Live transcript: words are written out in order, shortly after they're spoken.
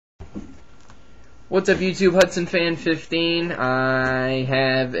What's up, YouTube? Hudson Fan 15. I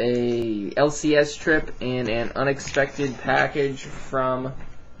have a LCS trip and an unexpected package from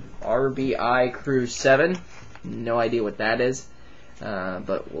rbicru7. No idea what that is,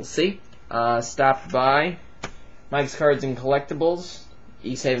 but we'll see. Stopped by Mike's Cards and Collectibles,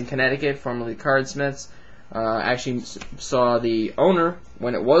 East Haven, Connecticut, formerly Cardsmiths. Actually saw the owner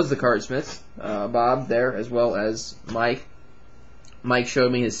when it was the Cardsmiths, Bob, there, as well as Mike. Mike showed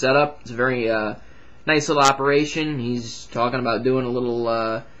me his setup. It's a very nice little operation. He's talking about doing a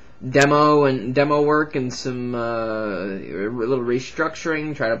little demo work and some little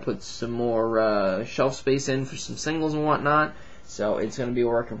restructuring, try to put some more shelf space in for some singles and whatnot. So it's going to be a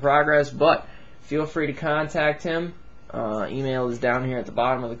work in progress, but feel free to contact him. Email is down here at the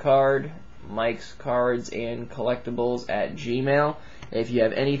bottom of the card, Mike's Cards and Collectibles at Gmail. If you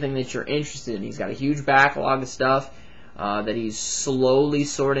have anything that you're interested in, he's got a huge backlog of stuff that he's slowly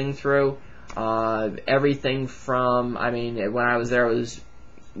sorting through. Everything from, I mean, when I was there, I was,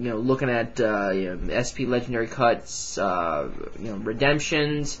 looking at, SP Legendary Cuts,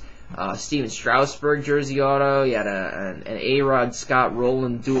 Redemptions, Steven Strasburg Jersey Auto. He had an A-Rod Scott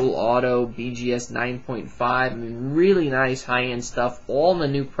Rowland Dual Auto, BGS 9.5. I mean, really nice high-end stuff, all the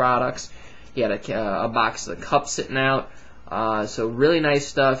new products. He had a box of the cups sitting out. So really nice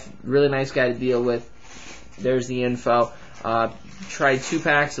stuff, really nice guy to deal with. There's the info. Tried 2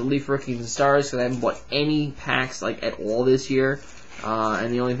 packs of Leaf Rookies and Stars, because I haven't bought any packs at all this year.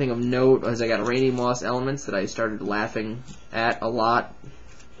 And the only thing of note was I got Randy Moss Elements that I started laughing at a lot,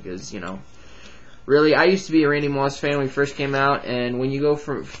 because, really, I used to be a Randy Moss fan when he first came out, and when you go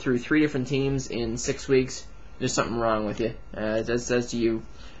through 3 different teams in 6 weeks, there's something wrong with you. That says to you.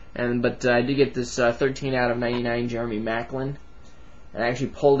 But I did get this 13 out of 99 Jeremy Maclin. And I actually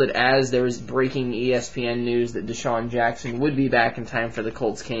pulled it as there was breaking ESPN news that Deshaun Jackson would be back in time for the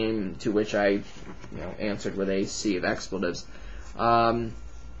Colts game, to which I answered with a sea of expletives. At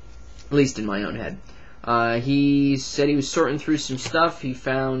least in my own head. He said he was sorting through some stuff. He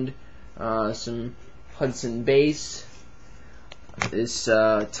found some Hudson base. This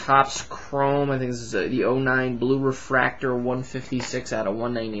Topps Chrome, I think this is the 09 Blue Refractor 156 out of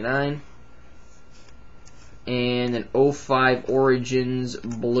 199. And an 05 Origins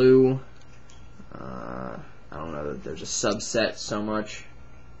Blue. I don't know that there's a subset so much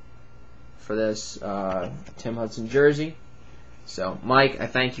for this. Tim Hudson jersey. So, Mike, I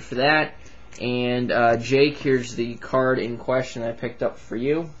thank you for that. And Jake, here's the card in question I picked up for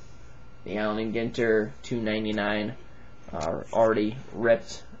you. The Allen Ginter $2.99 already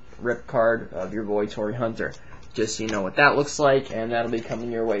ripped card of your boy Torrey Hunter. Just so you know what that looks like, and that'll be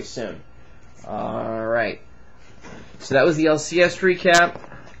coming your way soon. Alright. So that was the LCS recap.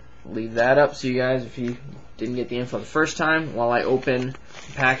 Leave that up so you guys, if you didn't get the info the first time, while I open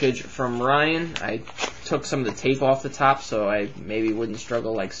the package from Ryan, I took some of the tape off the top so I maybe wouldn't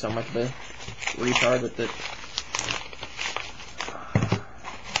struggle like so much of a retard with it.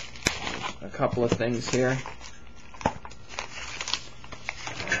 A couple of things here.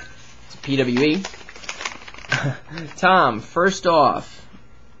 It's a PWE. Tom, first off,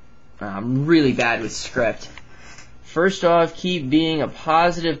 I'm really bad with script. First off, keep being a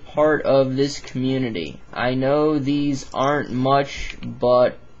positive part of this community. I know these aren't much,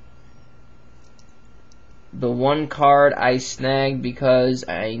 but the one card I snagged because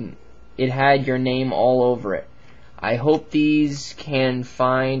it had your name all over it. I hope these can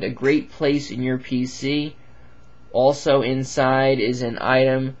find a great place in your PC. Also inside is an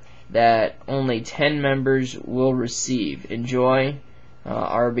item that only 10 members will receive. Enjoy,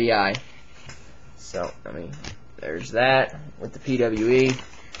 RBI. So, there's that with the PWE.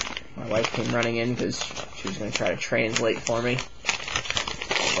 My wife came running in because she was going to try to translate for me,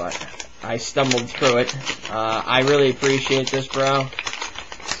 but I stumbled through it. I really appreciate this, bro.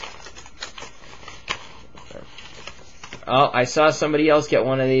 Oh, I saw somebody else get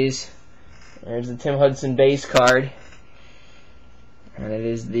one of these. There's the Tim Hudson base card, and it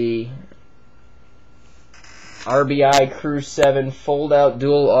is the rbicru7 fold-out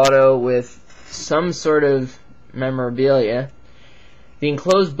dual auto with some sort of memorabilia. The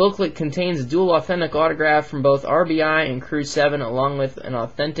enclosed booklet contains a dual authentic autograph from both RBI and Crew 7, along with an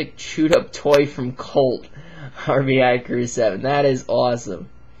authentic chewed-up toy from Colt. RBI Crew 7. That is awesome.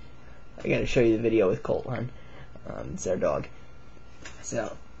 I gotta show you the video with Colt, hon. It's our dog.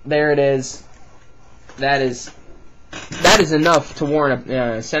 So, there it is. That is enough to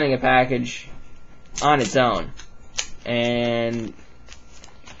warrant sending a package on its own. And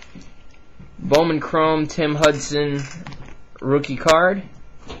Bowman Chrome Tim Hudson rookie card.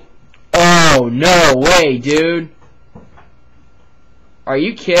 Oh, no way, dude. Are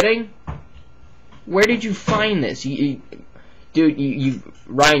you kidding? Where did you find this? Dude,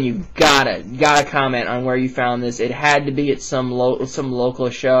 Ryan, you gotta comment on where you found this. It had to be at some local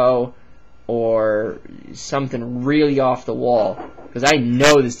show or something really off the wall, because I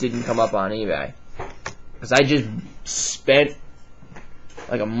know this didn't come up on eBay. Because I just spent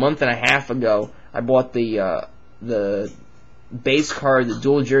like a month and a half ago. I bought the base card, the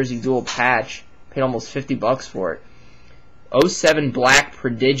dual jersey, dual patch. Paid almost $50 for it. 07 black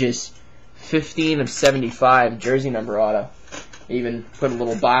prodigious, 15 of 75 jersey number auto. Even put a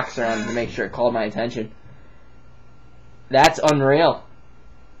little box around it to make sure it called my attention. That's unreal.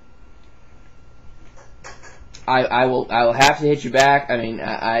 I will have to hit you back. I mean,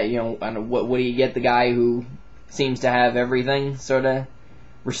 what do you get? The guy who seems to have everything, sort of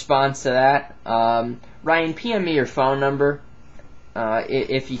response to that. Ryan, PM me your phone number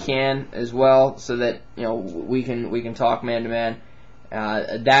if you can as well, so that we can talk man to man.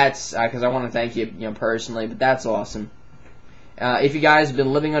 That's because I want to thank you, personally, but that's awesome. If you guys have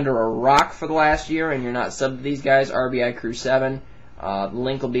been living under a rock for the last year and you're not subbed to these guys, rbicru7, the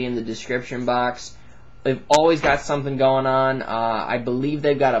link will be in the description box. They've always got something going on. I believe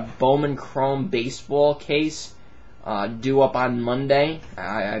they've got a Bowman Chrome baseball case due up on Monday.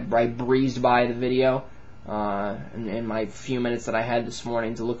 I breezed by the video in my few minutes that I had this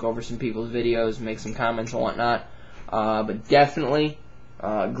morning to look over some people's videos, make some comments and whatnot. But definitely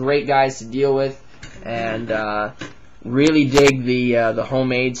great guys to deal with, and really dig the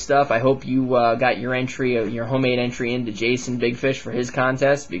homemade stuff. I hope you got your homemade entry into Jason Big Fish for his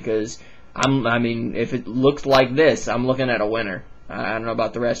contest, because I mean, if it looks like this, I'm looking at a winner. I don't know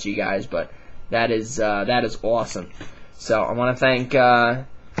about the rest of you guys, but that is awesome. So I want to thank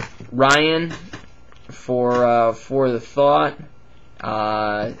Ryan for the thought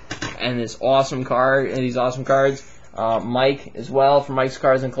and this awesome card and these awesome cards. Mike as well, from Mike's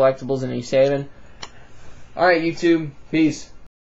Cards and Collectibles in East Haven. All right, YouTube, peace.